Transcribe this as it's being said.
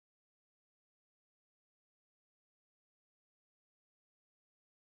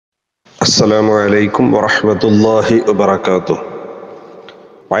السلام عليكم ورحمة الله وبركاته.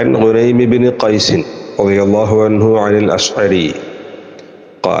 عن غنيم بن قيس رضي الله عنه عن الأشعري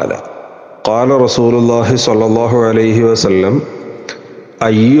قال قال رسول الله صلى الله عليه وسلم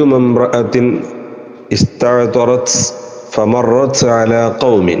أيما امرأة استعطرت فمرت على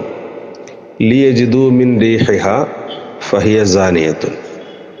قوم ليجدوا من ريحها فهي زانية.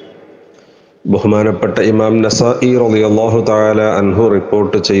 ബഹുമാനപ്പെട്ട ഇമാം നസാഇ റളിയല്ലാഹു തആല അൻഹു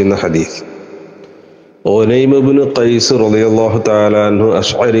റിപ്പോർട്ട് ചെയ്യുന്ന ഹദീസ്, ഗുനൈം ഇബ്നു ഖൈസ് റളിയല്ലാഹു തആല അൻഹു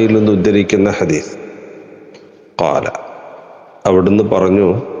അശ്അരിയിൽ നിന്ന് ഉദ്ധരിക്കുന്ന ഹദീസ്. ഖാല, അവിടുന്ന് പറഞ്ഞു,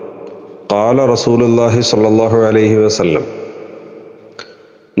 ഖാല റസൂലുള്ളാഹി സ്വല്ലല്ലാഹു അലൈഹി വസല്ലം,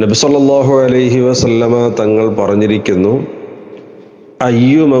 നബി സ്വല്ലല്ലാഹു അലൈഹി വസല്ലമ തങ്ങൾ പറഞ്ഞിരിക്കുന്നു,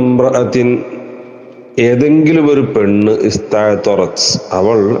 അയ്യു മംറഅത്തിൻ, ഏതെങ്കിലും ഒരു പെണ്ണ്, ഇസ്തഅതറത്,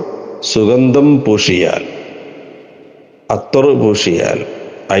 അവൾ സുഗന്ധം പൂശിയാൽ, അത്തർ പൂശിയാൽ,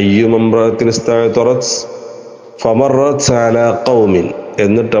 അയ്യുമംറഅത്തിൻ ഇസ്തഅതറത് ഫമറത് അലാ ഖൗമിൻ,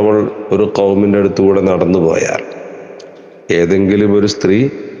 എന്നിട്ട് അവൾ ഒരു ഖൗമിൻ്റെ അടുത്തുകൂടെ നടന്നു പോയാൽ, ഏതെങ്കിലും ഒരു സ്ത്രീ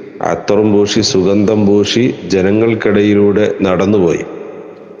അത്തറും പൂശി സുഗന്ധം പൂശി ജനങ്ങൾക്കിടയിലൂടെ നടന്നുപോയി.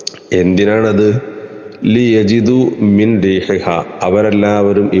 എന്തിനാണത്? ലിയജിദു മിൻ റീഹിഹ,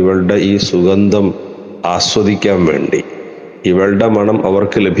 അവരെല്ലാവരും ഇവളുടെ ഈ സുഗന്ധം ആസ്വദിക്കാൻ വേണ്ടി, ഇവളുടെ മണം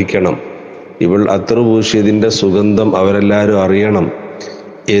അവർക്ക് ലഭിക്കണം, ഇവൾ അത്തർ പൂശിയതിൻ്റെ സുഗന്ധം അവരെല്ലാവരും അറിയണം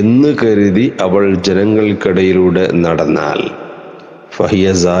എന്ന് കരുതി അവൾ ജനങ്ങൾക്കിടയിലൂടെ നടന്നാൽ,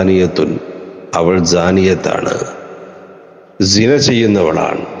 ഫഹിയ സാനിയത്തുൻ, അവൾ സാനിയത്താണ്, സിന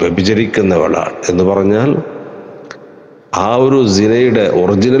ചെയ്യുന്നവളാണ്, വ്യഭിചരിക്കുന്നവളാണ്. എന്ന് പറഞ്ഞാൽ ആ ഒരു സിനയുടെ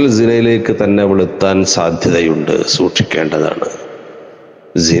ഒറിജിനൽ സിനയിലേക്ക് തന്നെ അവൾ എത്താൻ സാധ്യതയുണ്ട്, സൂക്ഷിക്കേണ്ടതാണ്.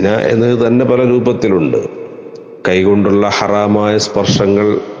 സിന എന്നത് തന്നെ പല രൂപത്തിലുണ്ട്. കൈകൊണ്ടുള്ള ഹറാമായ സ്പർശങ്ങൾ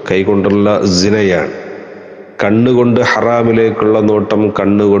കൈകൊണ്ടുള്ള സിനയാണ്. കണ്ണുകൊണ്ട് ഹറാമിലേക്കുള്ള നോട്ടം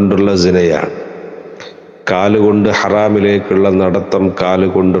കണ്ണുകൊണ്ടുള്ള സിനയാണ്. കാലുകൊണ്ട് ഹറാമിലേക്കുള്ള നടത്തം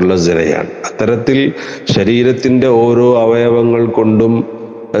കാലുകൊണ്ടുള്ള സിനയാണ്. അത്തരത്തിൽ ശരീരത്തിൻ്റെ ഓരോ അവയവങ്ങൾ കൊണ്ടും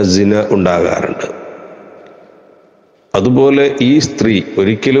സിന ഉണ്ടാകാറുണ്ട്. അതുപോലെ ഈ സ്ത്രീ,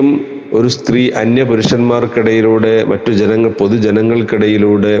 ഒരിക്കലും ഒരു സ്ത്രീ അന്യപുരുഷന്മാർക്കിടയിലൂടെ മറ്റു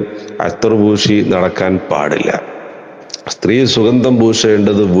പൊതുജനങ്ങൾക്കിടയിലൂടെ അത്തർ പൂശി നടക്കാൻ പാടില്ല. സ്ത്രീ സുഗന്ധം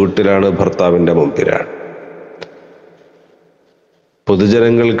പൂശേണ്ടത് വീട്ടിലാണ്, ഭർത്താവിൻ്റെ മുമ്പിലാണ്.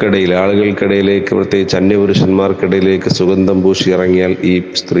 പൊതുജനങ്ങൾക്കിടയിൽ, ആളുകൾക്കിടയിലേക്ക്, പ്രത്യേകിച്ച് അന്യപുരുഷന്മാർക്കിടയിലേക്ക് സുഗന്ധം പൂശി ഇറങ്ങിയാൽ ഈ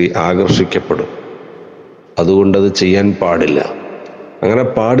സ്ത്രീ ആകർഷിക്കപ്പെടും. അതുകൊണ്ടത് ചെയ്യാൻ പാടില്ല. അങ്ങനെ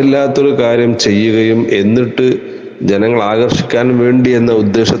പാടില്ലാത്തൊരു കാര്യം ചെയ്യുകയും എന്നിട്ട് ജനങ്ങൾ ആകർഷിക്കാൻ വേണ്ടി എന്ന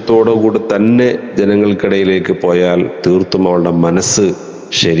ഉദ്ദേശത്തോടു കൂടി തന്നെ ജനങ്ങൾക്കിടയിലേക്ക് പോയാൽ തീർത്തും അവളുടെ മനസ്സ്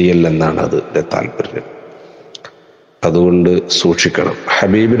ശരിയല്ലെന്നാണ് അതിൻ്റെ താല്പര്യം. അതുകൊണ്ട് സൂക്ഷിക്കണം.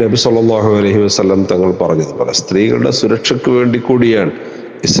 ഹബീബ് നബി സല്ലല്ലാഹു അലൈഹി വസല്ലം തങ്ങൾ പറഞ്ഞതുപോലെ സ്ത്രീകളുടെ സുരക്ഷയ്ക്ക് വേണ്ടി കൂടിയാണ്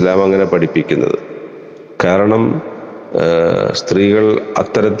ഇസ്ലാം അങ്ങനെ പഠിപ്പിക്കുന്നത്. കാരണം സ്ത്രീകൾ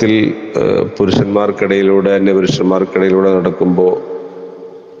അത്തരത്തിൽ പുരുഷന്മാർക്കിടയിലൂടെ, അന്യപുരുഷന്മാർക്കിടയിലൂടെ നടക്കുമ്പോൾ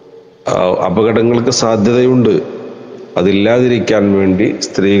അപകടങ്ങൾക്ക് സാധ്യതയുണ്ട്. അതില്ലാതിരിക്കാൻ വേണ്ടി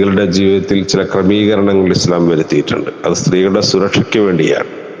സ്ത്രീകളുടെ ജീവിതത്തിൽ ചില ക്രമീകരണങ്ങൾ ഇസ്ലാം വരുത്തിയിട്ടുണ്ട്. അത് സ്ത്രീകളുടെ സുരക്ഷയ്ക്ക് വേണ്ടിയാണ്.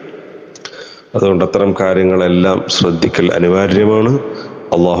 അതുകൊണ്ട് അത്തരം കാര്യങ്ങളെല്ലാം ശ്രദ്ധിക്കൽ അനിവാര്യമാണ്.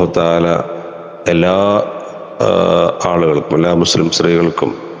 അല്ലാഹു തആല എല്ലാ ആളുകൾക്കും, എല്ലാ മുസ്ലിം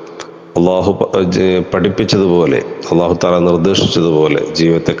സ്ത്രീകൾക്കും അല്ലാഹു പഠിപ്പിച്ചതുപോലെ, അല്ലാഹു തആല നിർദ്ദേശിച്ചതുപോലെ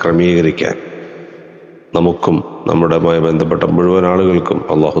ജീവിതത്തെ ക്രമീകരിക്കാൻ നമുക്കും നമ്മുടെയുമായി ബന്ധപ്പെട്ട മുഴുവൻ ആളുകൾക്കും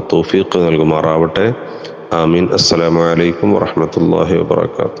അല്ലാഹു തൗഫീഖ് നൽകുമാറാവട്ടെ. ആമീൻ. അസ്സലാമു അലൈക്കും വറഹ്മത്തുള്ളാഹി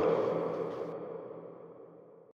വബറകാതുഹു.